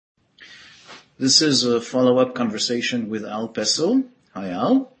This is a follow-up conversation with Al Peso. Hi,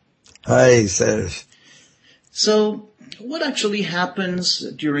 Al. Hi, Serge. So, what actually happens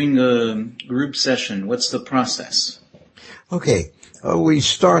during a group session? What's the process? Okay. We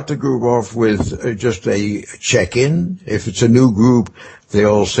start the group off with just a check-in. If it's a new group, they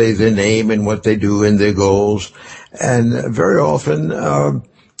all say their name and what they do and their goals. And very often,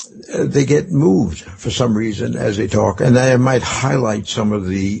 they get moved for some reason as they talk. And I might highlight some of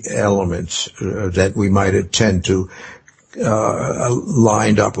the elements that we might attend to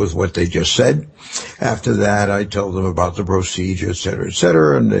lined up with what they just said. After that, I tell them about the procedure, et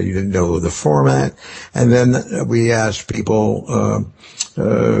cetera, and they know the format. And then we ask people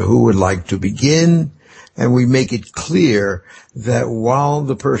who would like to begin, and we make it clear that while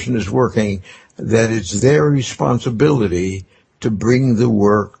the person is working, that it's their responsibility to bring the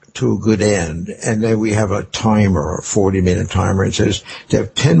work to a good end. And then we have a timer, a 40-minute timer. It says they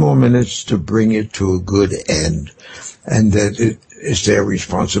have 10 more minutes to bring it to a good end. And that it is their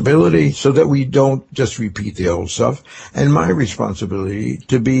responsibility so that we don't just repeat the old stuff. And my responsibility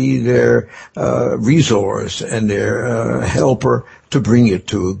to be their resource and their helper to bring it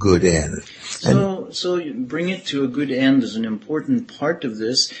to a good end. So bring it to a good end is an important part of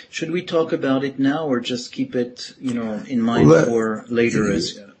this. Should we talk about it now or just keep it, in mind for later?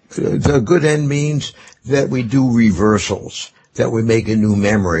 The good end means that we do reversals, that we make a new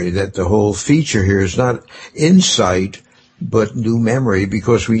memory, that the whole feature here is not insight, but new memory,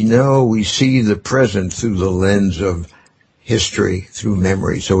 because we see the present through the lens of history, through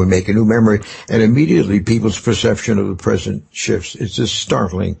memory. So we make a new memory, and immediately people's perception of the present shifts. It's a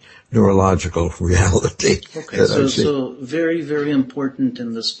startling neurological reality. Okay, so very, very important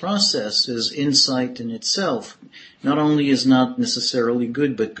in this process is insight in itself. Not only is not necessarily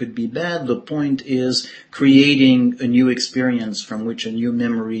good, but could be bad. The point is creating a new experience from which a new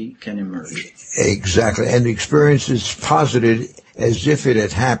memory can emerge. Exactly. And the experience is posited as if it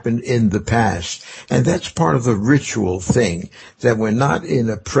had happened in the past. And that's part of the ritual thing, that we're not in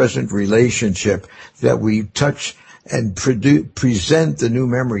a present relationship, that we touch and present the new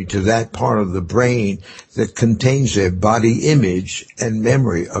memory to that part of the brain that contains a body image and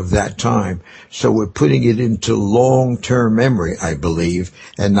memory of that time. So we're putting it into long-term memory, I believe,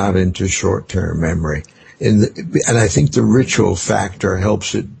 and not into short-term memory. And I think the ritual factor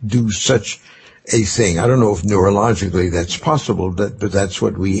helps it do such a thing. I don't know if neurologically that's possible, but that's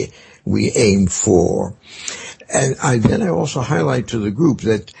what we aim for. And I also highlight to the group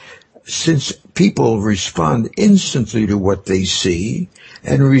that since people respond instantly to what they see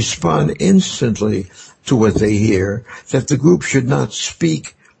and respond instantly to what they hear, that the group should not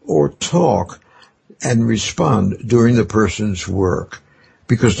speak or talk and respond during the person's work,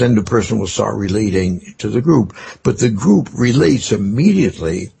 because then the person will start relating to the group. But the group relates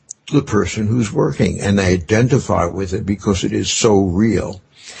immediately to the person who's working, and they identify with it because it is so real.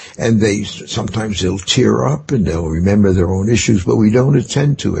 And sometimes they'll tear up and they'll remember their own issues, but we don't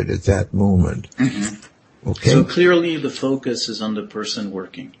attend to it at that moment. Mm-hmm. Okay. So clearly the focus is on the person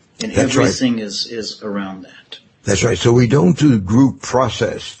working, and That's everything right. is around that. That's right. So we don't do group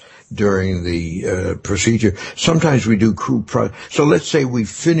process during the procedure. Sometimes we do group process. So let's say we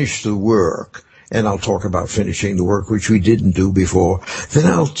finish the work, and I'll talk about finishing the work, which we didn't do before. Then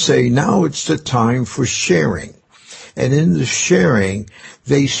I'll say, now it's the time for sharing. And in the sharing,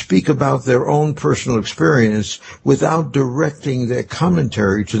 they speak about their own personal experience without directing their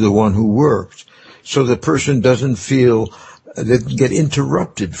commentary to the one who worked. So the person doesn't feel, they get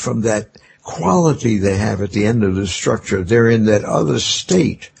interrupted from that quality they have at the end of the structure. They're in that other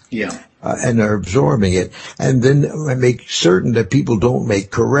state. Yeah. And are absorbing it. And then I make certain that people don't make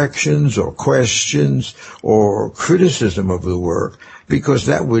corrections or questions or criticism of the work, because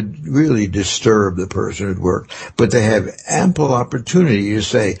that would really disturb the person at work. But they have ample opportunity to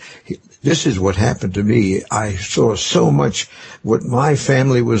say, this is what happened to me. I saw so much what my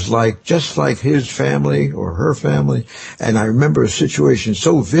family was like, just like his family or her family. And I remember a situation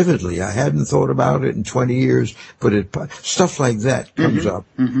so vividly. I hadn't thought about it in 20 years, but stuff like that comes up.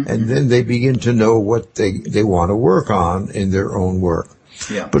 Mm-hmm. And then they begin to know what they want to work on in their own work.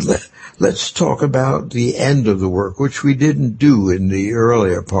 Yeah. But let's talk about the end of the work, which we didn't do in the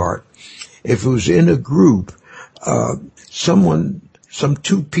earlier part. If it was in a group, some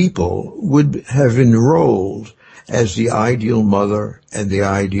two people would have enrolled as the ideal mother and the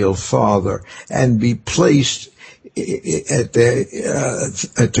ideal father and be placed at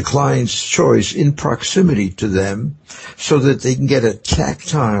the client's choice in proximity to them, so that they can get a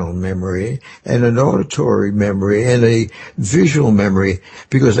tactile memory and an auditory memory and a visual memory.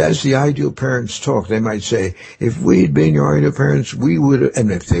 Because as the ideal parents talk, they might say, if we'd been your ideal parents, we would, and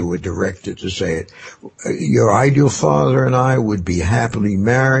if they were directed to say it, your ideal father and I would be happily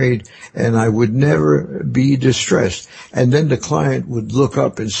married, and I would never be distressed. And then the client would look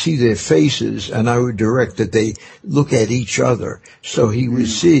up and see their faces, and I would direct that they look at each other. So he would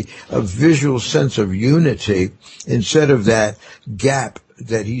see a visual sense of unity instead of that gap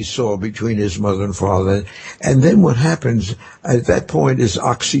that he saw between his mother and father. And then what happens at that point is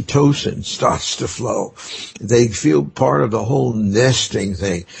oxytocin starts to flow. They feel part of the whole nesting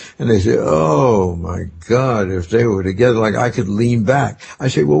thing. And they say, oh my God, if they were together, like I could lean back. I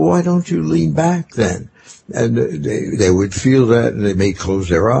say, well, why don't you lean back then? And they would feel that, and they may close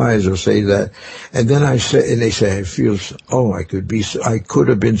their eyes or say that. And then I say, and they say, I could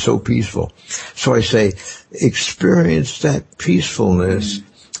have been so peaceful. So I say, experience that peacefulness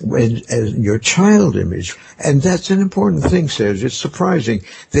as your child image. And that's an important thing, Serge. It's surprising.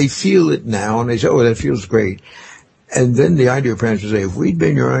 They feel it now, and they say, oh, that feels great. And then the ideal parents would say, if we'd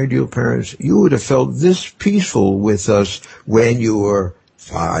been your ideal parents, you would have felt this peaceful with us when you were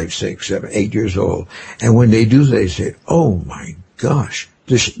 5, 6, 7, 8 years old. And when they do, they say, oh my gosh,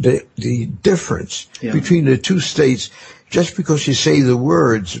 the difference between the two states, just because you say the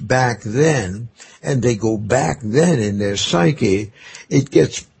words back then, and they go back then in their psyche, it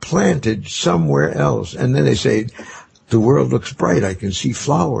gets planted somewhere else. And then they say, the world looks bright, I can see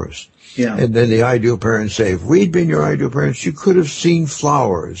flowers. Yeah. And then the ideal parents say, if we'd been your ideal parents, you could have seen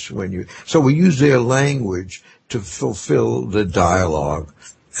flowers so we use their language to fulfill the dialogue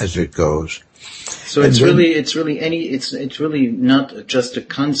as it goes. So it's really not just a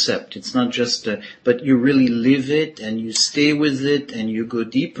concept. It's not just but you really live it, and you stay with it, and you go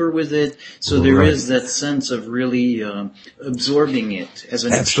deeper with it. So there is that sense of really absorbing it as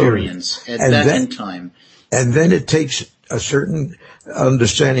an experience in time. And then it takes a certain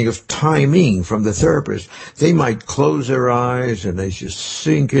understanding of timing from the therapist. They might close their eyes and they just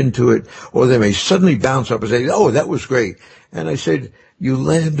sink into it, or they may suddenly bounce up and say, oh, that was great. And I said, you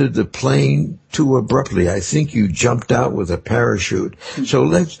landed the plane too abruptly. I think you jumped out with a parachute. So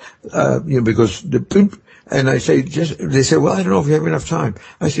let's, because and I say, they say, well, I don't know if you have enough time.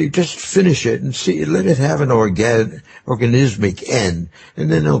 I say, just finish it and let it have an organismic end.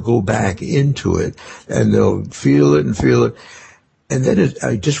 And then they'll go back into it and they'll feel it. And then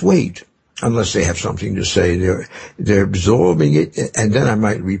I just wait unless they have something to say. They're absorbing it. And then I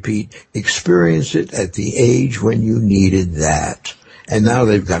might repeat, experience it at the age when you needed that. And now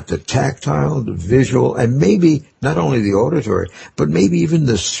they've got the tactile, the visual, and maybe not only the auditory, but maybe even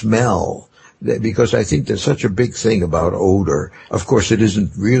the smell. Because I think there's such a big thing about odor. Of course, it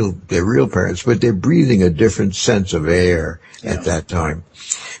isn't real, they're real parents, but they're breathing a different sense of air at that time.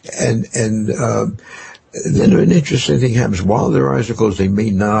 And then an interesting thing happens. While their eyes are closed, they may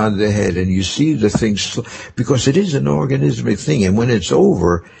nod their head, and you see the things, because it is an organismic thing, and when it's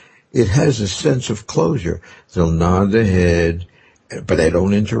over, it has a sense of closure. They'll nod their head, but they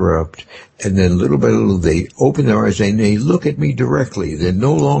don't interrupt. And then little by little, they open their eyes and they look at me directly. They're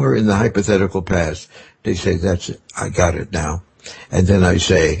no longer in the hypothetical past. They say, that's it. I got it now. And then I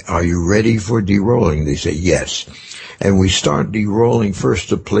say, are you ready for derolling? They say, yes. And we start derolling first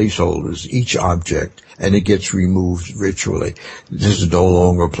the placeholders, each object, and it gets removed ritually. This is no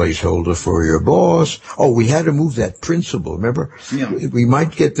longer a placeholder for your boss. Oh, we had to move that principle, remember? Yeah. We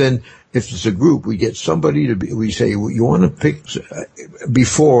might get then, if it's a group, we get somebody we say, you want to pick,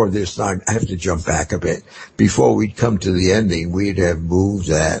 before this time, I have to jump back a bit. Before we'd come to the ending, we'd have moved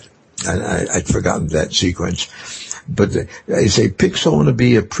that. And I'd forgotten that sequence. But they say, pick someone to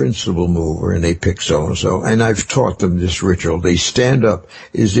be a principal mover, and they pick so-and-so. And I've taught them this ritual. They stand up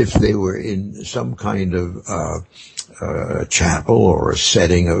as if they were in some kind of chapel or a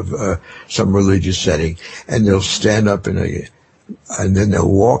setting of some religious setting, and they'll stand up and then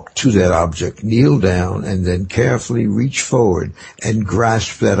they'll walk to that object, kneel down, and then carefully reach forward and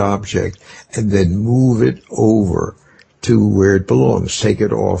grasp that object, and then move it over to where it belongs. Take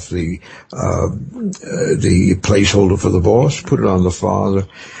it off the placeholder for the boss, put it on the father,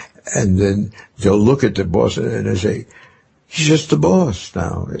 and then they'll look at the boss and they say, he's just the boss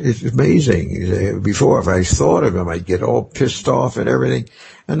now. It's amazing. Before, if I thought of him, I'd get all pissed off and everything.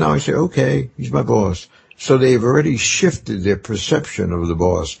 And now I say, okay, he's my boss. So they've already shifted their perception of the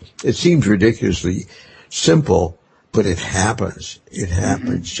boss. It seems ridiculously simple, but it happens. It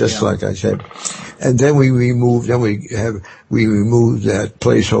happens, just like I said. And then we remove that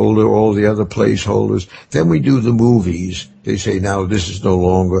placeholder, all the other placeholders. Then we do the movies. They say, now this is no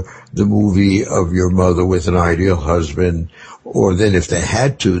longer the movie of your mother with an ideal husband. Or then if they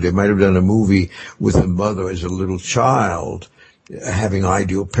had to, they might have done a movie with a mother as a little child, having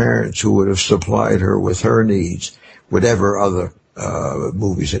ideal parents who would have supplied her with her needs, whatever other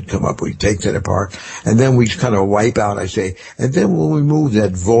movies that come up. We take that apart, and then we kind of wipe out, I say, and then we'll remove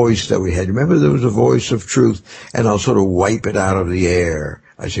that voice that we had. Remember, there was a voice of truth, and I'll sort of wipe it out of the air.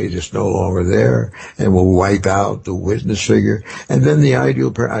 I say it's no longer there, and we'll wipe out the witness figure. And then the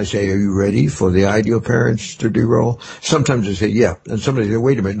ideal parent, I say, are you ready for the ideal parents to de-roll? Sometimes they say, yeah. And somebody say,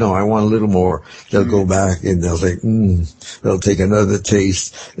 wait a minute, no, I want a little more. They'll go back and they'll say, they'll take another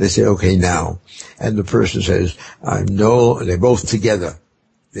taste. They say, okay, now. And the person says, they're both together.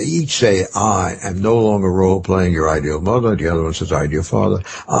 They each say, I am no longer role-playing your ideal mother. The other one says, ideal father.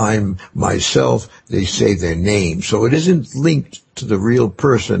 I'm myself. They say their name. So it isn't linked to the real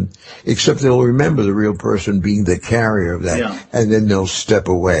person, except they'll remember the real person being the carrier of that. Yeah. And then they'll step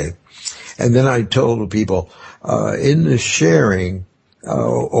away. And then I told the people, in the sharing,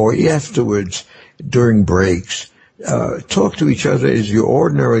 or afterwards, during breaks, talk to each other as you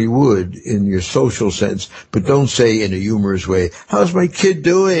ordinarily would in your social sense, but don't say in a humorous way, how's my kid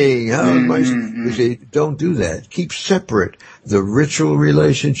doing? You say, don't do that. Keep separate the ritual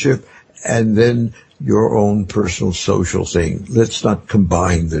relationship and then your own personal social thing. Let's not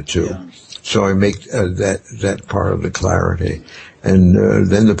combine the two. Yeah. So I make that part of the clarity. And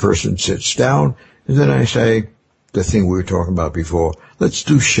then the person sits down, and then I say the thing we were talking about before, let's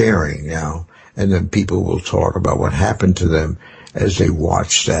do sharing now. And then people will talk about what happened to them as they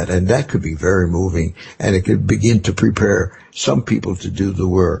watch that. And that could be very moving. And it could begin to prepare some people to do the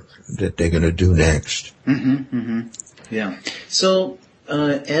work that they're going to do next. Yeah. So,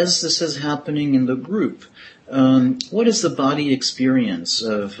 as this is happening in the group, what is the body experience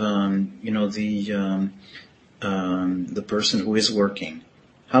of, the person who is working?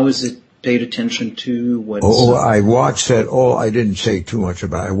 How is it paid attention to? I watched that all. I didn't say too much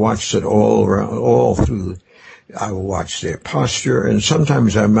about it. I watched it all around, all through. I will watch their posture, and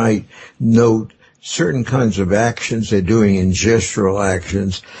sometimes I might note certain kinds of actions they're doing in gestural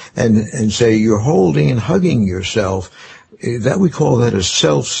actions, and say you're holding and hugging yourself. That we call that a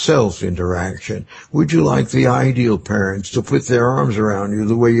self-self interaction. Would you like the ideal parents to put their arms around you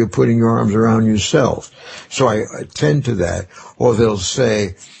the way you're putting your arms around yourself? So I attend to that. Or they'll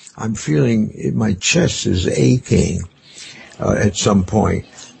say, I'm feeling my chest is aching at some point.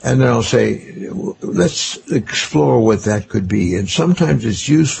 And then I'll say, let's explore what that could be. And sometimes it's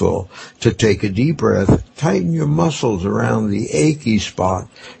useful to take a deep breath, tighten your muscles around the achy spot,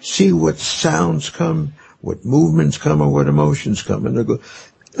 see what sounds come, what movements come, or what emotions come. And they'll go,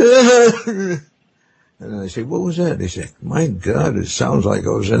 and I say, what was that? They say, my God, it sounds like I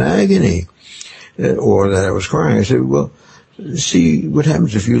was in agony, or that I was crying. I say, well, see what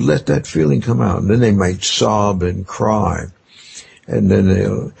happens if you let that feeling come out. And then they might sob and cry. And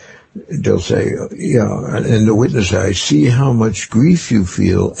then they'll say, yeah, and the witness, I see how much grief you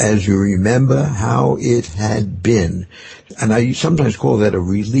feel as you remember how it had been. And I sometimes call that a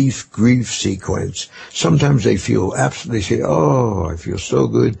relief grief sequence. Sometimes they feel absolutely, say, oh, I feel so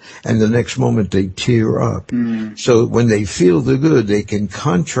good. And the next moment they tear up. So when they feel the good, they can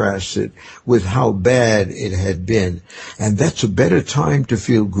contrast it with how bad it had been. And that's a better time to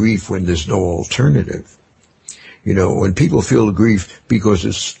feel grief when there's no alternative. You know, when people feel grief because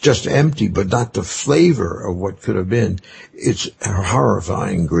it's just empty, but not the flavor of what could have been, it's a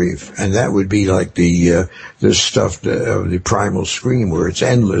horrifying grief. And that would be like the stuff of the primal scream, where it's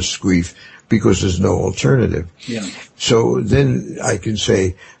endless grief because there's no alternative. Yeah. So then I can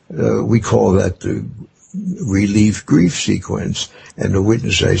say, we call that the relief grief sequence. And the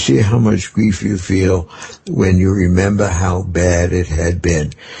witness, I see how much grief you feel when you remember how bad it had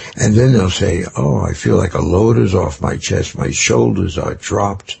been. And then they'll say, oh, I feel like a load is off my chest, my shoulders are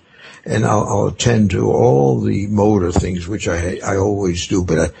dropped. And I'll attend to all the motor things, which I always do,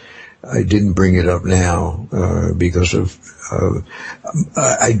 but I didn't bring it up now, because of,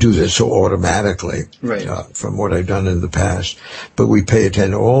 I do this so automatically, right, from what I've done in the past. But we pay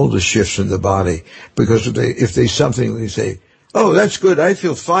attention to all the shifts in the body, because if they something, they say, oh, that's good, I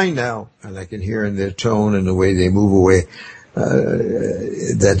feel fine now. And I can hear in their tone and the way they move away,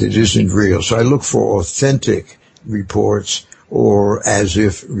 that it isn't real. So I look for authentic reports, or as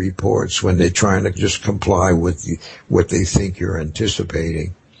if reports, when they're trying to just comply with what they think you're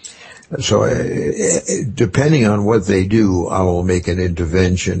anticipating. So depending on what they do, I will make an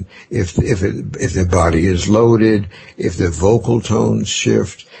intervention. If their body is loaded, if their vocal tones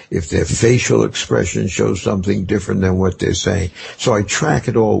shift, if their facial expression shows something different than what they're saying. So I track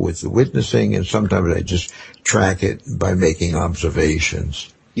it all with the witnessing, and sometimes I just track it by making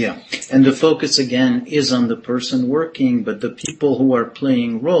observations. Yeah, and the focus again is on the person working, but the people who are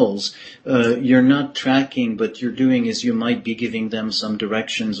playing roles, you're not tracking, but you're doing is you might be giving them some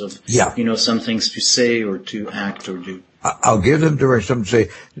directions of, some things to say or to act or do. I'll give them directions,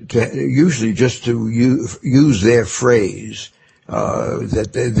 usually just to use their phrase.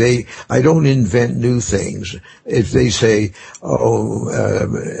 I don't invent new things. If they say,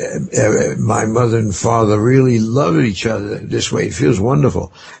 my mother and father really loved each other this way, it feels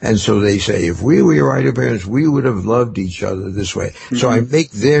wonderful. And so they say, if we were your ideal parents, we would have loved each other this way. Mm-hmm. So I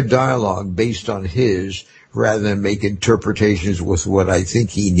make their dialogue based on his rather than make interpretations with what I think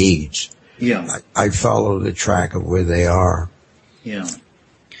he needs. Yeah. I follow the track of where they are. Yeah.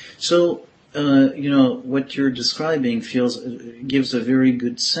 So, what you're describing gives a very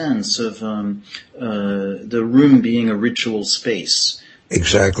good sense of the room being a ritual space.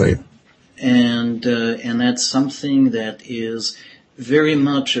 Exactly. And that's something that is very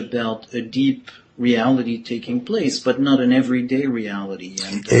much about a deep reality taking place, but not an everyday reality.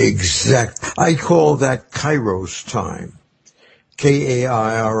 Exactly. I call that Kairos time.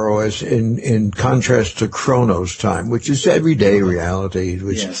 Kairos in contrast to Chronos time, which is everyday reality,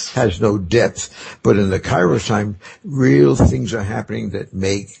 which has no depth. But in the Kairos time, real things are happening that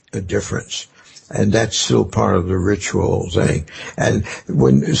make a difference. And that's still part of the ritual thing. And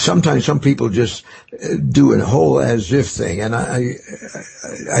sometimes some people just do a whole as if thing, and I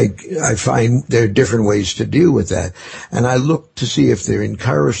find there are different ways to deal with that. And I look to see if they're in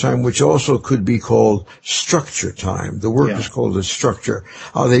Kairos time, which also could be called structure time. The work is called the structure.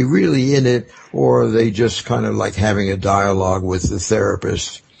 Are they really in it, or are they just kind of like having a dialogue with the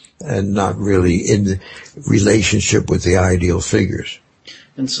therapist and not really in the relationship with the ideal figures?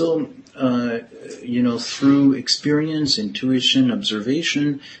 And so, through experience, intuition,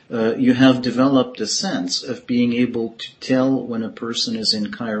 observation, you have developed a sense of being able to tell when a person is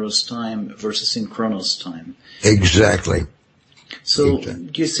in Kairos time versus in Chronos time. Exactly. So,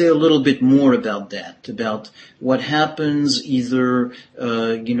 Can you say a little bit more about that, about what happens, either,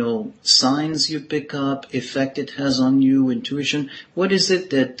 signs you pick up, effect it has on you, intuition? What is it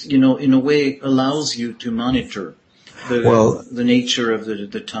that, in a way allows you to monitor the nature of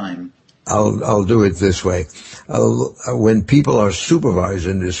the time? I'll do it this way. When people are supervised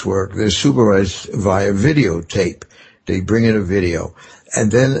in this work, they're supervised via videotape. They bring in a video.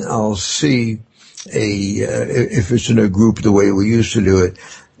 And then I'll see if it's in a group the way we used to do it,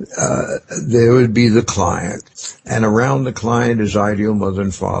 there would be the client. And around the client is ideal mother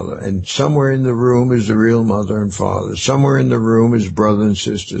and father. And somewhere in the room is the real mother and father. Somewhere in the room is brother and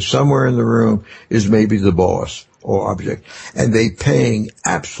sister. Somewhere in the room is maybe the boss or object, and they paying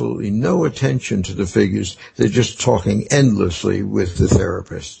absolutely no attention to the figures. They're just talking endlessly with the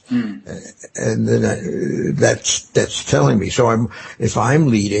therapist. And then that's telling me. So if I'm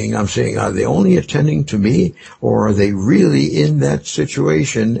leading, I'm saying, are they only attending to me, or are they really in that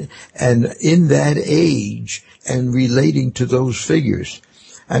situation and in that age and relating to those figures?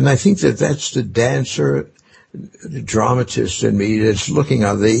 And I think that's the dancer, the dramatist in me that's looking,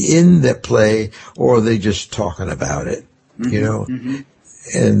 are they in the play or are they just talking about it,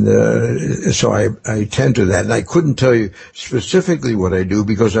 And so I tend to that. And I couldn't tell you specifically what I do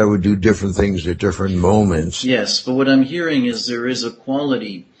because I would do different things at different moments. Yes, but what I'm hearing is there is a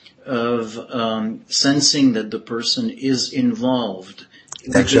quality of sensing that the person is involved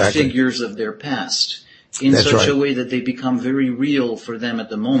with the figures of their past in such a way that they become very real for them at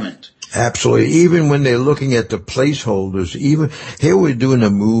the moment. Absolutely. Even when they're looking at the placeholders, even here we're doing a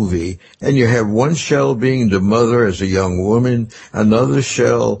movie and you have one shell being the mother as a young woman, another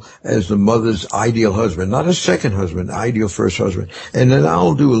shell as the mother's ideal husband, not a second husband, ideal first husband. And then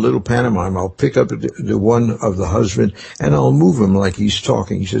I'll do a little pantomime. I'll pick up the one of the husband and I'll move him like he's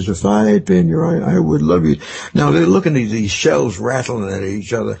talking. He says, if I had been your, I would love you. Now they're looking at these shells rattling at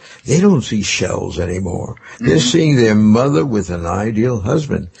each other. They don't see shells anymore. They're seeing their mother with an ideal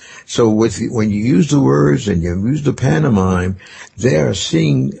husband. So when you use the words and you use the pantomime, they are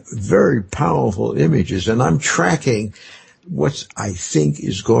seeing very powerful images. And I'm tracking what I think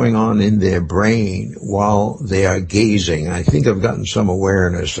is going on in their brain while they are gazing. I think I've gotten some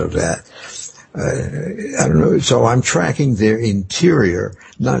awareness of that. I don't know. So I'm tracking their interior,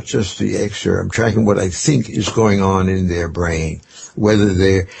 not just the exterior. I'm tracking what I think is going on in their brain, whether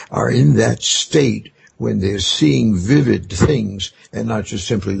they are in that state when they're seeing vivid things and not just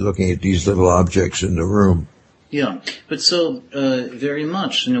simply looking at these little objects in the room. Yeah, but so very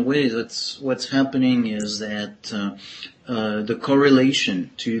much in a way that's what's happening is that the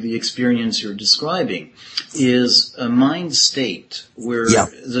correlation to the experience you're describing is a mind state where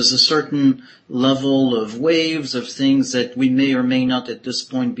there's a certain level of waves of things that we may or may not at this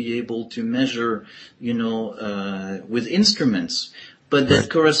point be able to measure, with instruments, but that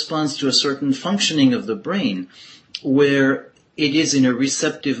corresponds to a certain functioning of the brain where it is in a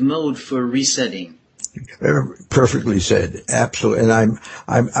receptive mode for resetting. Perfectly said. Absolutely. And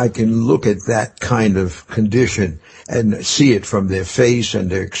I can look at that kind of condition and see it from their face and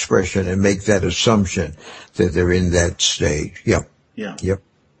their expression and make that assumption that they're in that stage. Yep. Yeah. Yep.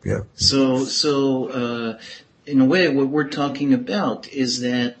 Yep. So, in a way, what we're talking about is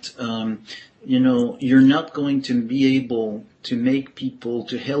that, you're not going to be able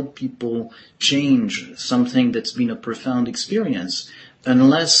to help people change something that's been a profound experience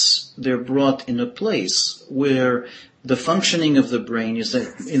unless they're brought in a place where the functioning of the brain is that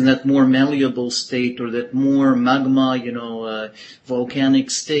in that more malleable state or that more magma,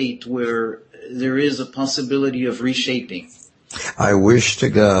 volcanic state where there is a possibility of reshaping. I wish to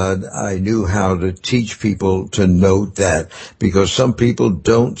God I knew how to teach people to note that, because some people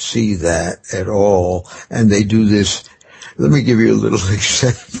don't see that at all, and they do this. Let me give you a little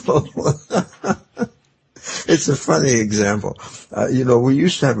example. It's a funny example. We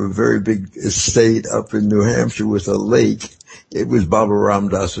used to have a very big estate up in New Hampshire with a lake. It was Baba Ram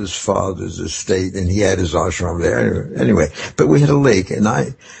Das's father's estate, and he had his ashram there. Anyway, but we had a lake, and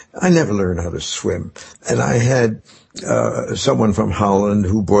I never learned how to swim. And I had someone from Holland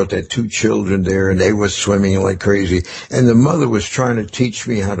who brought their 2 children there, and they were swimming like crazy. And the mother was trying to teach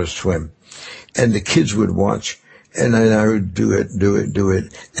me how to swim. And the kids would watch. And then I would do it.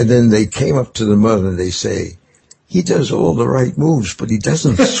 And then they came up to the mother and they say, he does all the right moves, but he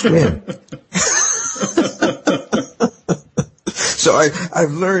doesn't swim. So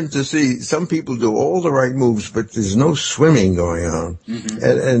I've learned to see some people do all the right moves, but there's no swimming going on. Mm-hmm.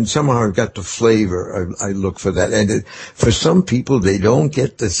 And somehow I've got the flavor. I look for that. And for some people, they don't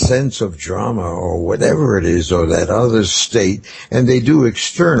get the sense of drama or whatever it is, or that other state. And they do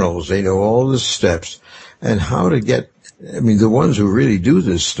externals. They know all the steps. And how to the ones who really do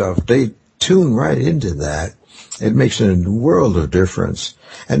this stuff, they tune right into that. It makes a world of difference.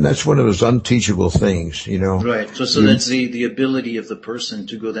 And that's one of those unteachable things, Right. So that's the ability of the person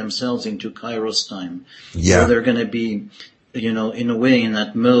to go themselves into Kairos time. Yeah. So they're going to be, in a way in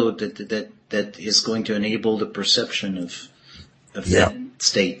that mode that is going to enable the perception of that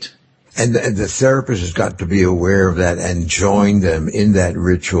state. And the therapist has got to be aware of that and join them in that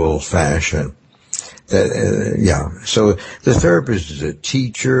ritual fashion. So the therapist is a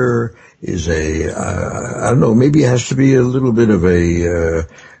teacher, is I don't know, maybe it has to be a little bit of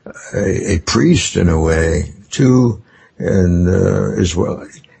a priest in a way too, and as well.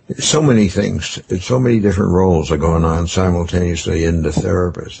 So many things, so many different roles are going on simultaneously in the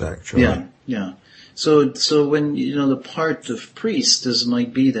therapist, actually. Yeah. So when, the part of priest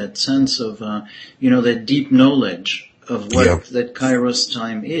might be that sense of, that deep knowledge of what that Kairos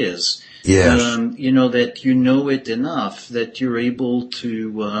time is. Yes. That you know it enough that you're able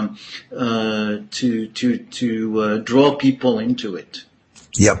to draw people into it.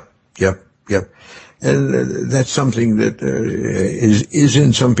 Yep. And that's something that is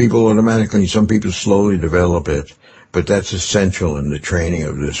in some people automatically. Some people slowly develop it, but that's essential in the training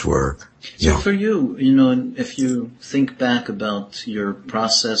of this work. So for you, if you think back about your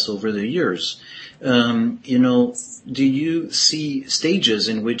process over the years, do you see stages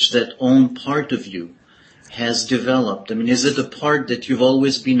in which that own part of you has developed? Is it a part that you've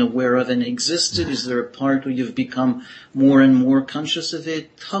always been aware of and existed? Is there a part where you've become more and more conscious of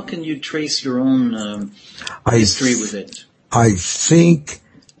it? How can you trace your own history with it? I think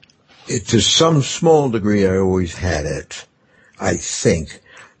to some small degree I always had it. I think.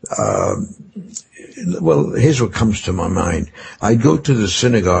 Well, here's what comes to my mind. I'd go to the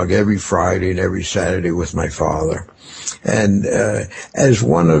synagogue every Friday and every Saturday with my father. And as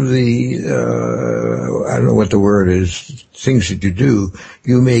one of the, I don't know what the word is, things that you do,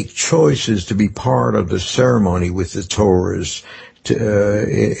 you make choices to be part of the ceremony with the Torahs,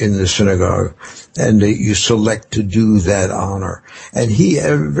 in the synagogue, and you select to do that honor. And he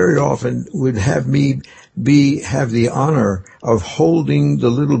very often would have me have the honor of holding the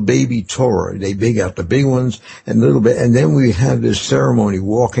little baby Torah. They big out the big ones and little bit, and then we have this ceremony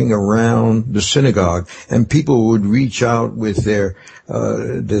walking around the synagogue, and people would reach out with their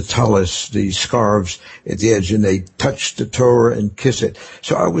the talis, the scarves at the edge, and they touch the Torah and kiss it.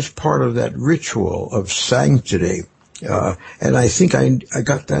 So I was part of that ritual of sanctity. And I think I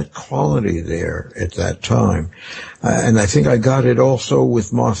got that quality there at that time. And I think I got it also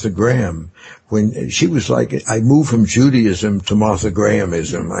with Martha Graham. When she was like, I moved from Judaism to Martha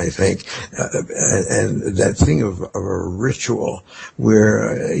Grahamism, I think. And that thing of a ritual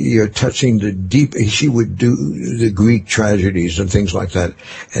where you're touching the deep, she would do the Greek tragedies and things like that.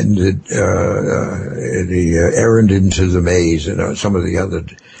 And the errand into the maze and some of the other,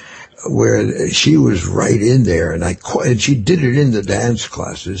 where she was right in there, and she did it in the dance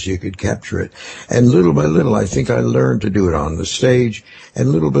classes. You could capture it, and little by little, I think I learned to do it on the stage, and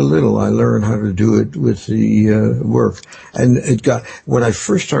little by little, I learned how to do it with the work. And when I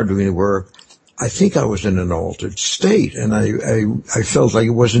first started doing the work, I think I was in an altered state, and I felt like it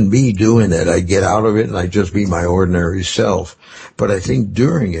wasn't me doing it. I'd get out of it, and I'd just be my ordinary self. But I think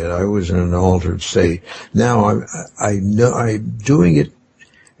during it, I was in an altered state. Now I know I'm doing it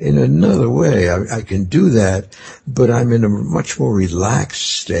in another way. I can do that, but I'm in a much more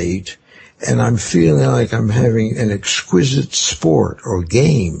relaxed state, and I'm feeling like I'm having an exquisite sport or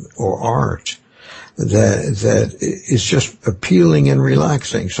game or art that is just appealing and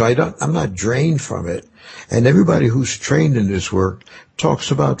relaxing. So I'm not drained from it. And everybody who's trained in this work talks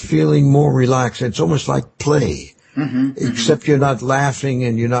about feeling more relaxed. It's almost like play. Mm-hmm, except you're not laughing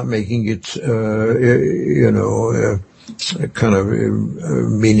and you're not making it, kind of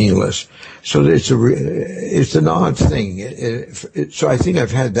meaningless. So it's an odd thing. So I think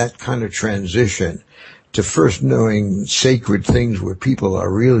I've had that kind of transition to first knowing sacred things where people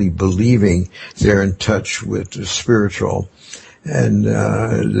are really believing they're in touch with the spiritual and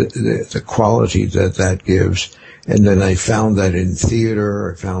the quality that gives. And then I found that in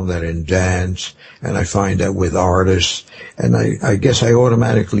theater, I found that in dance, and I find that with artists. And I guess I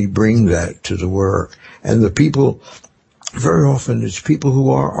automatically bring that to the work. And the people, very often it's people who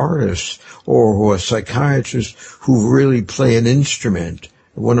are artists or who are psychiatrists who really play an instrument.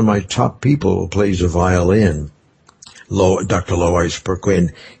 One of my top people plays a violin, Dr. Lois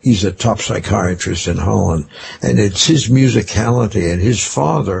Perquin. He's a top psychiatrist in Holland, and it's his musicality, and his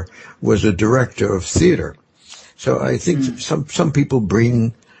father was a director of theater. So I think some people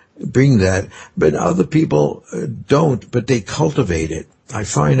bring that, but other people don't, but they cultivate it. I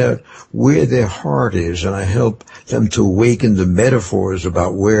find out where their heart is, and I help them to awaken the metaphors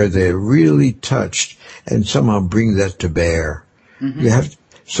about where they're really touched and somehow bring that to bear. Mm-hmm.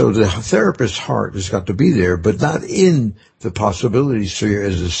 So the therapist's heart has got to be there, but not in the possibility sphere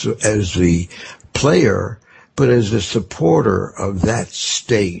as the player, but as a supporter of that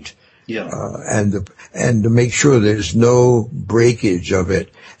state. Yeah. And to make sure there's no breakage of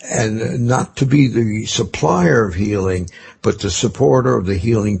it, and not to be the supplier of healing, but the supporter of the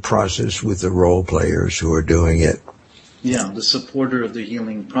healing process with the role players who are doing it. Yeah, the supporter of the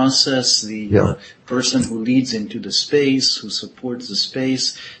healing process, the person who leads into the space, who supports the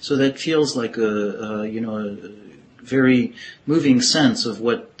space. So that feels like a very moving sense of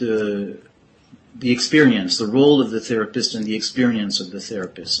what the experience, the role of the therapist and the experience of the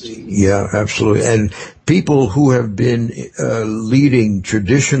therapist. Yeah, absolutely. And people who have been leading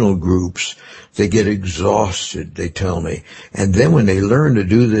traditional groups, they get exhausted, they tell me. And then when they learn to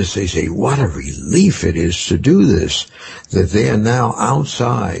do this, they say, what a relief it is to do this, that they are now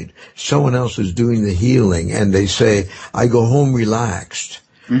outside. Someone else is doing the healing, and they say, I go home relaxed.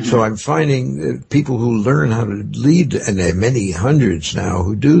 Mm-hmm. So I'm finding people who learn how to lead, and there are many hundreds now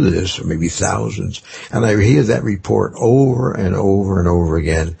who do this, or maybe thousands, and I hear that report over and over and over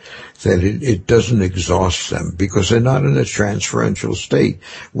again, that it doesn't exhaust them, because they're not in a transferential state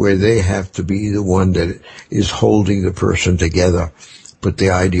where they have to be the one that is holding the person together, but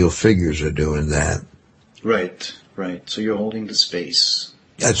the ideal figures are doing that. Right. So you're holding the space.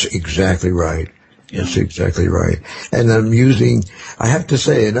 That's exactly right. Yeah. That's exactly right. And I have to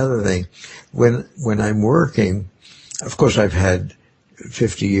say another thing, when I'm working, of course I've had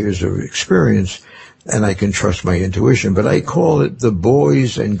 50 years of experience and I can trust my intuition, but I call it the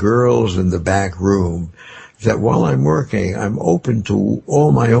boys and girls in the back room, that while I'm working, I'm open to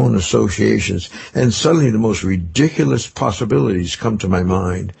all my own associations, and suddenly the most ridiculous possibilities come to my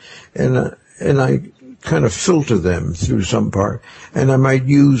mind, and I kind of filter them through some part, and I might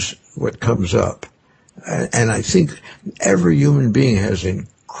use what comes up. And I think every human being has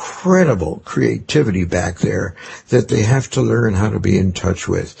incredible creativity back there that they have to learn how to be in touch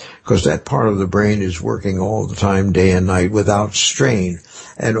with, because that part of the brain is working all the time, day and night, without strain,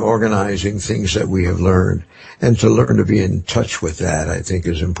 and organizing things that we have learned. And to learn to be in touch with that, I think,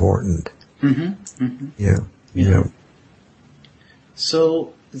 is important. Mm-hmm. Mm-hmm. Yeah.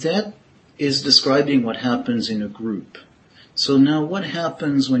 So that is describing what happens in a group. So now what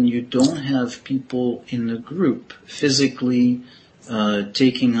happens when you don't have people in the group physically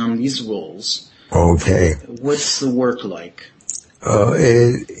taking on these roles? Okay. What's the work like?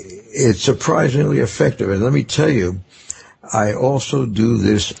 It's surprisingly effective. And let me tell you, I also do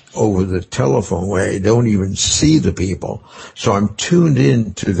this over the telephone where I don't even see the people. So I'm tuned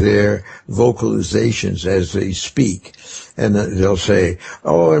in to their vocalizations as they speak. And they'll say,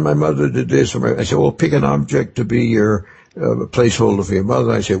 oh, and my mother did this. I say, well, pick an object to be your placeholder for your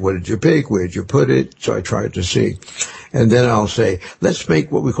mother. I say, what did you pick? Where did you put it? So I tried to see. And then I'll say, let's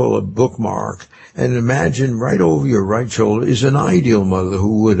make what we call a bookmark. And imagine right over your right shoulder is an ideal mother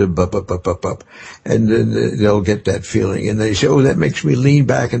who would have up. And then they'll get that feeling. And they say, oh, that makes me lean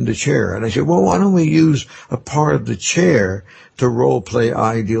back in the chair. And I say, well, why don't we use a part of the chair to role play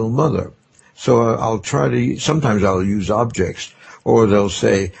ideal mother? So I'll try to, sometimes I'll use objects. Or they'll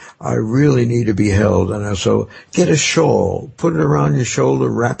say, I really need to be held. And so get a shawl, put it around your shoulder,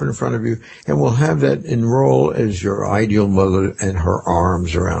 wrap it in front of you, and we'll have that enroll as your ideal mother and her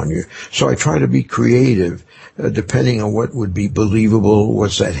arms around you. So I try to be creative, depending on what would be believable,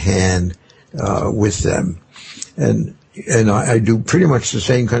 what's at hand with them. And I do pretty much the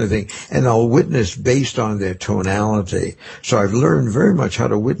same kind of thing. And I'll witness based on their tonality. So I've learned very much how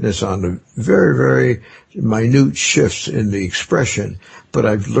to witness on the very, very minute shifts in the expression. But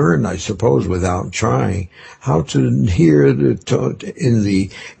I've learned, I suppose, without trying, how to hear the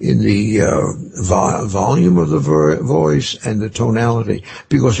in the volume of the voice and the tonality,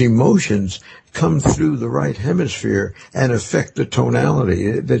 because emotions come through the right hemisphere and affect the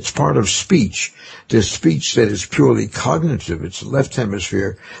tonality. That's part of speech. There's speech that is purely cognitive. It's the left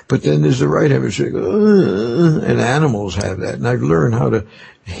hemisphere. But then there's the right hemisphere. And animals have that. And I've learned how to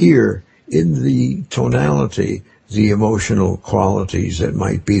hear in the tonality the emotional qualities that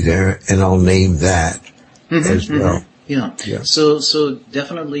might be there. And I'll name that as well. Yeah. So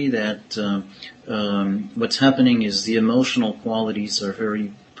definitely that what's happening is the emotional qualities are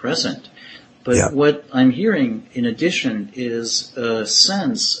very present. But what I'm hearing in addition is a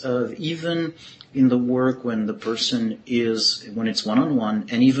sense of, even in the work when the person is, when it's one-on-one,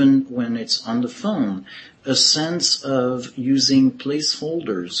 and even when it's on the phone, a sense of using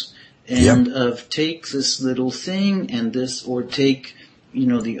placeholders and of take this little thing and this, or take,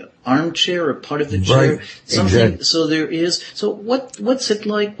 the armchair or part of the chair. Right. Something. Exactly. So there is, so what's it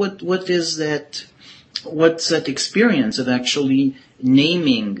like? What is that, what's that experience of actually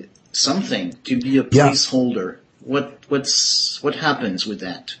naming something to be a placeholder? What happens with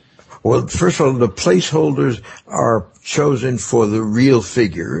that? Well, first of all, the placeholders are chosen for the real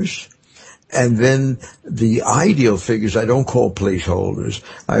figures, and then the ideal figures I don't call placeholders.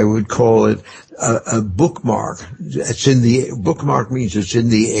 I would call it a bookmark. Bookmark means it's in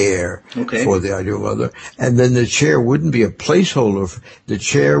the air for the ideal mother. And then the chair wouldn't be a placeholder. The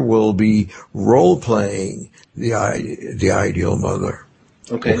chair will be role playing the ideal mother.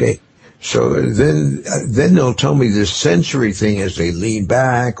 Okay. So then they'll tell me this sensory thing as they lean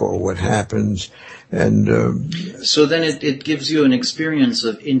back or what happens. And so then it gives you an experience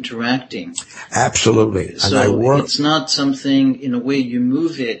of interacting. Absolutely. So it's not something, in a way, you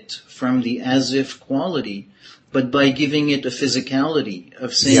move it from the as if quality, but by giving it a physicality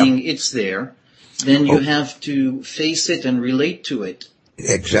of saying it's there, then you have to face it and relate to it.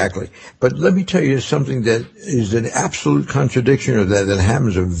 Exactly. But let me tell you something that is an absolute contradiction of that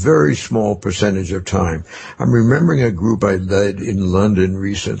happens a very small percentage of time. I'm remembering a group I led in London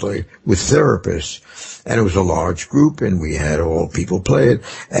recently with therapists, and it was a large group, and we had all people play it,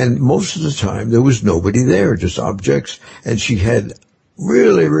 and most of the time there was nobody there, just objects, and she had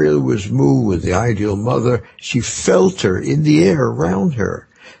really was moved with the ideal mother. She felt her in the air around her,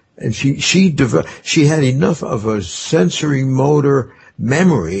 and she had enough of a sensory motor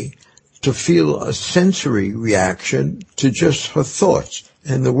memory to feel a sensory reaction to just her thoughts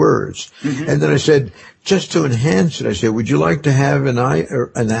and the words. Mm-hmm. And then I said, just to enhance it, I said, would you like to have an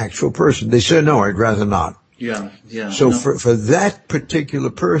actual person? They said, no, I'd rather not. Yeah. So for that particular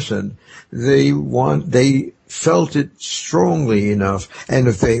person, they felt it strongly enough. And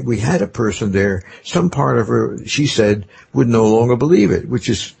if we had a person there, some part of her, she said, would no longer believe it, which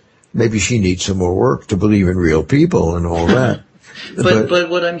is maybe she needs some more work to believe in real people and all that. But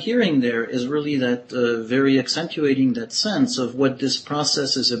what I'm hearing there is really that very accentuating that sense of what this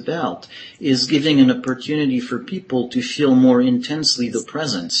process is about, is giving an opportunity for people to feel more intensely the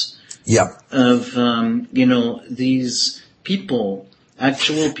presence of, these people,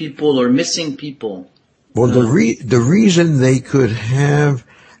 actual people or missing people. Well, the reason they could have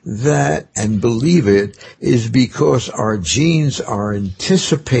that and believe it is because our genes are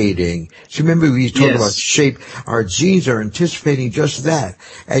anticipating. So remember we talked about shape. Our genes are anticipating just that.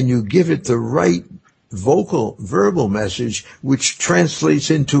 And you give it the right verbal message, which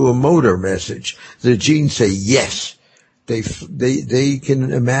translates into a motor message. The genes say yes. They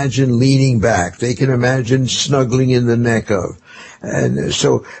can imagine leaning back. They can imagine snuggling in the neck of. And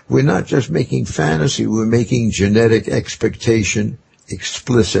so we're not just making fantasy, we're making genetic expectation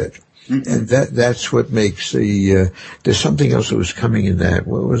explicit. Mm-hmm. And that's what makes there's something else that was coming in that.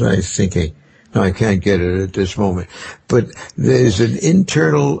 What was I thinking? No, I can't get it at this moment. But there's an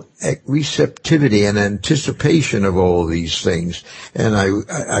internal receptivity and anticipation of all these things. And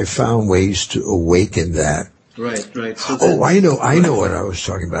I found ways to awaken that. Right. So I know what I was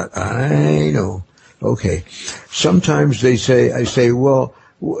talking about. I know. Okay. Sometimes I say, well,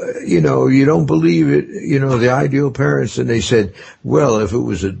 you don't believe it, the ideal parents. And they said, well, if it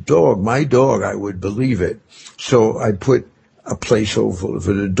was a dog, my dog, I would believe it. So I put a placeholder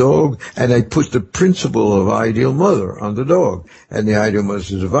for the dog, and I put the principle of ideal mother on the dog. And the ideal mother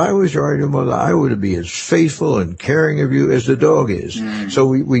says, if I was your ideal mother, I would be as faithful and caring of you as the dog is. Mm. So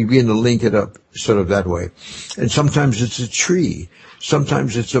we begin to link it up sort of that way. And sometimes it's a tree.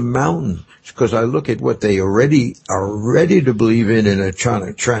 Sometimes it's a mountain, because I look at what they already are ready to believe in a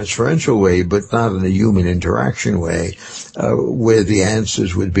transferential way, but not in a human interaction way, where the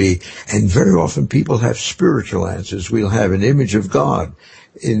answers would be. And very often people have spiritual answers. We'll have an image of God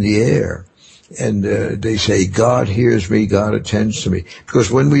in the air. And they say, God hears me, God attends to me.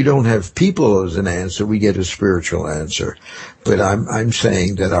 Because when we don't have people as an answer, we get a spiritual answer. But I'm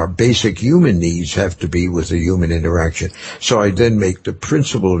saying that our basic human needs have to be with a human interaction. So I then make the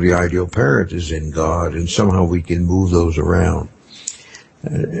principle of the ideal parent is in God, and somehow we can move those around.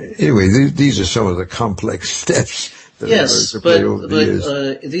 Anyway, these are some of the complex steps. Yes, but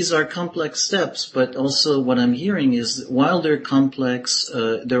these are complex steps, but also what I'm hearing is while they're complex,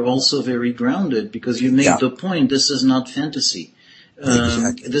 they're also very grounded, because you made the point, this is not fantasy.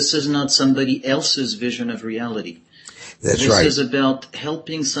 Exactly. This is not somebody else's vision of reality. That's right. This is about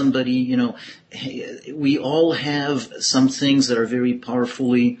helping somebody, we all have some things that are very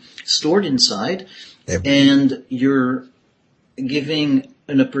powerfully stored inside, and you're giving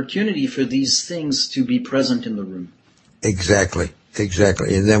an opportunity for these things to be present in the room. Exactly.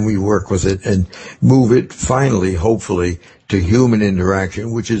 And then we work with it and move it finally, hopefully, to human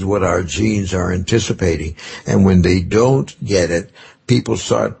interaction, which is what our genes are anticipating. And when they don't get it, people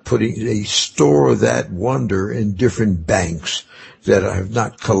they store that wonder in different banks that have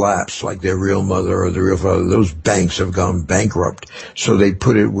not collapsed like their real mother or their real father. Those banks have gone bankrupt. So they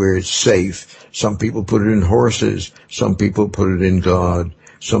put it where it's safe. Some people put it in horses. Some people put it in God.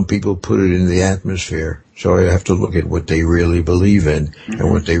 Some people put it in the atmosphere. So I have to look at what they really believe in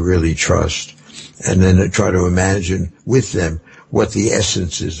and what they really trust. And then try to imagine with them what the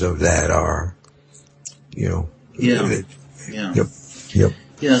essences of that are. Yep.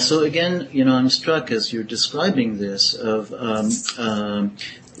 Yeah, so again, I'm struck as you're describing this of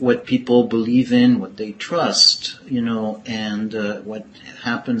what people believe in, what they trust, and what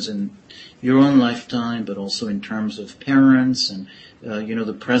happens in your own lifetime, but also in terms of parents and,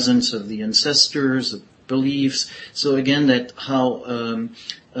 the presence of the ancestors, the beliefs. So again, that how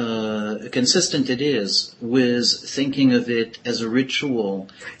consistent it is with thinking of it as a ritual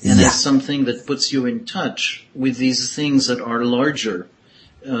and as something that puts you in touch with these things that are larger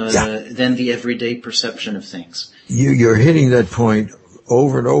than the everyday perception of things. You're hitting that point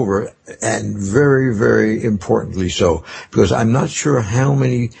over and over, and very, very importantly so, because I'm not sure how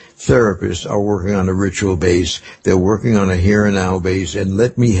many therapists are working on a ritual base. They're working on a here and now base, and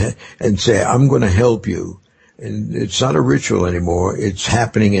and say, I'm going to help you. And it's not a ritual anymore. It's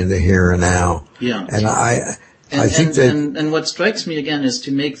happening in the here and now. Yeah. And I think that... And what strikes me again is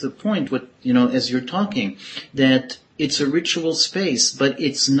to make the point, as you're talking, that it's a ritual space, but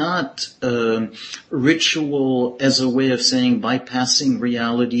it's not ritual as a way of saying bypassing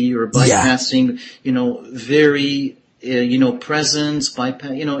reality or bypassing, very, presence,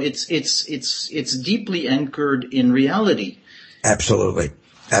 it's deeply anchored in reality. Absolutely.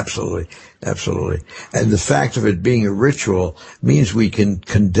 And the fact of it being a ritual means we can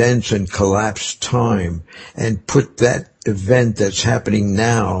condense and collapse time and put that event that's happening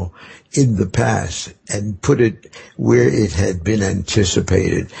now in the past and put it where it had been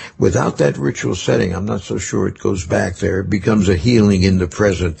anticipated. Without that ritual setting, I'm not so sure it goes back there. It becomes a healing in the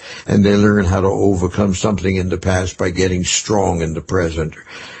present, and they learn how to overcome something in the past by getting strong in the present,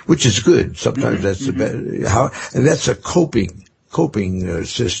 which is good. Sometimes that's the best. And that's a coping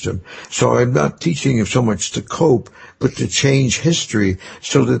system. So I'm not teaching them so much to cope, but to change history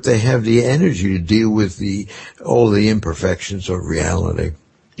so that they have the energy to deal with all the imperfections of reality.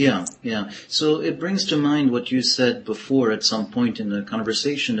 Yeah. So it brings to mind what you said before at some point in the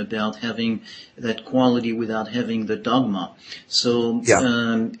conversation about having that quality without having the dogma. So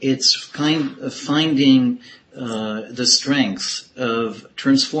it's kind of finding the strength of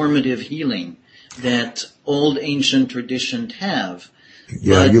transformative healing that old ancient traditions have.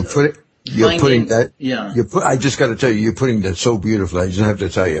 Yeah, but you're putting that. Yeah. I just got to tell you, you're putting that so beautifully. I just have to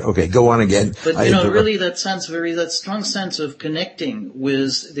tell you. Okay, go on again. But really that strong sense of connecting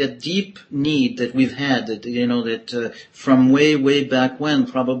with that deep need that we've had, that from way back when,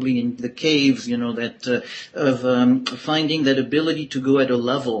 probably in the caves, of finding that ability to go at a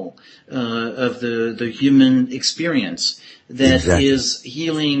level of the human experience that is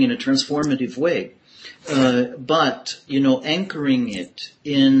healing in a transformative way. But anchoring it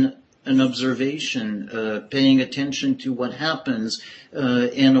in an observation, paying attention to what happens,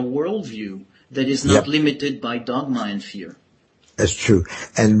 and a worldview that is not limited by dogma and fear. That's true.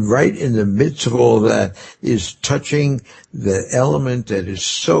 And right in the midst of all that is touching the element that is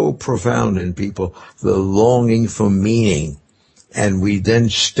so profound in people, the longing for meaning. And we then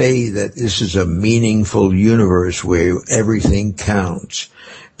stay that this is a meaningful universe where everything counts.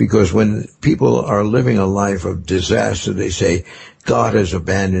 Because when people are living a life of disaster, they say, God has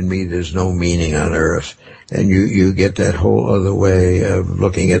abandoned me, there's no meaning on earth. And you get that whole other way of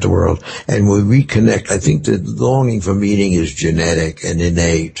looking at the world. And we reconnect. I think the longing for meaning is genetic and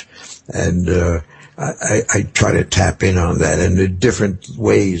innate. And I try to tap in on that and the different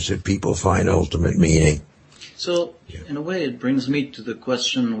ways that people find ultimate meaning. So, in a way, it brings me to the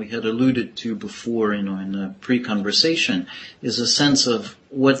question we had alluded to before, in a pre-conversation, is a sense of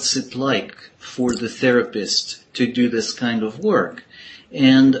what's it like for the therapist to do this kind of work.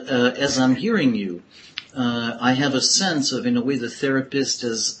 And as I'm hearing you, I have a sense of, in a way, the therapist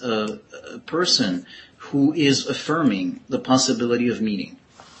as a person who is affirming the possibility of meaning.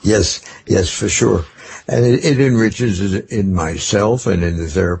 Yes, for sure. And it enriches in myself and in the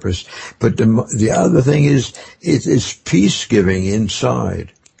therapist. But the other thing is, it is peace-giving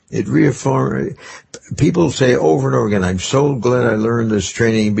inside. It reaffirms. People say over and over again, I'm so glad I learned this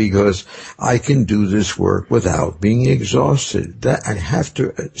training because I can do this work without being exhausted. That I have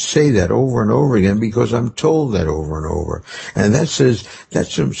to say that over and over again because I'm told that over and over. And that says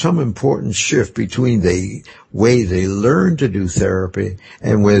that's some important shift between the way they learn to do therapy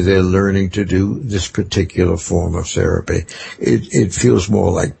and where they're learning to do this particular form of therapy. It feels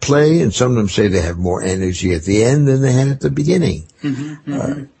more like play, and some of them say they have more energy at the end than they had at the beginning.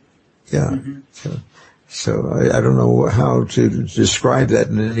 So I don't know how to describe that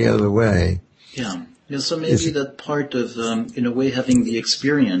in any other way. Yeah, so maybe that part of, in a way, having the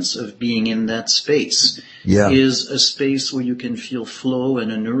experience of being in that space is a space where you can feel flow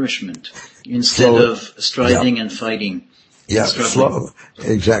and a nourishment instead of striving and fighting. Yeah, flow.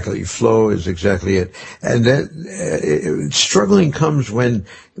 Exactly. Flow is exactly it. And that struggling comes when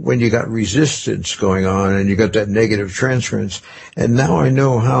you got resistance going on and you got that negative transference. And now I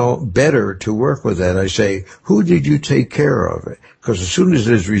know how better to work with that. I say, who did you take care of it? Because as soon as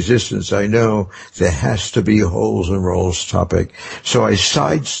there's resistance, I know there has to be a holes and rolls topic. So I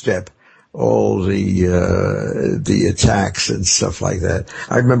sidestep all the attacks and stuff like that.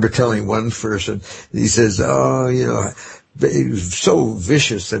 I remember telling one person, he says, he was so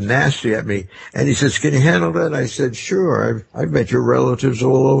vicious and nasty at me. And he says, can you handle that? I said, sure. I've met your relatives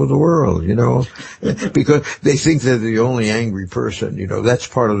all over the world, because they think they're the only angry person. That's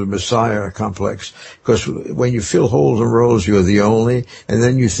part of the Messiah complex. Because when you fill holes and rolls, you're the only, and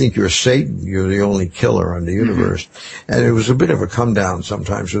then you think you're Satan, you're the only killer in the universe. Mm-hmm. And it was a bit of a come down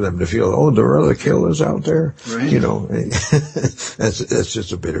sometimes for them to feel, there are other killers out there. Right. That's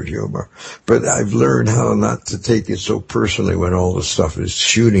just a bit of humor. But I've learned how not to take it so personally when all the stuff is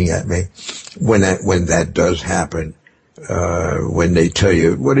shooting at me. When that does happen, when they tell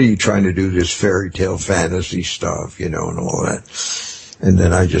you, what are you trying to do, this fairy tale fantasy stuff, and all that. And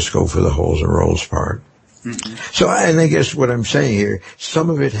then I just go for the holes and rolls part. Mm-hmm. So, and I guess what I'm saying here, some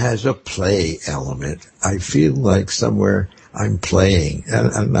of it has a play element. I feel like somewhere I'm playing. I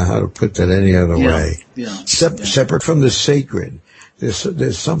don't know how to put that any other way. Yeah. Separate from the sacred.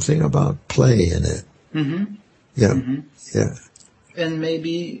 There's something about play in it. Mm-hmm. Yeah. Mm-hmm. Yeah. And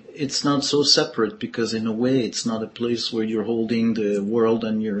maybe it's not so separate because in a way it's not a place where you're holding the world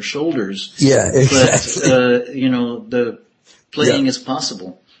on your shoulders. Yeah, exactly. But, the playing is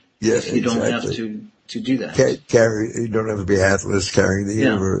possible. Yeah, if you don't have to do that. You don't have to be Atlas carrying the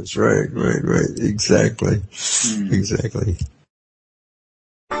universe. Right. Exactly. Exactly.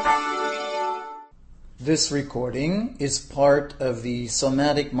 This recording is part of the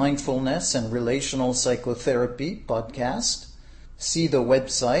Somatic Mindfulness and Relational Psychotherapy podcast. See the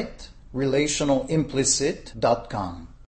website relationalimplicit.com.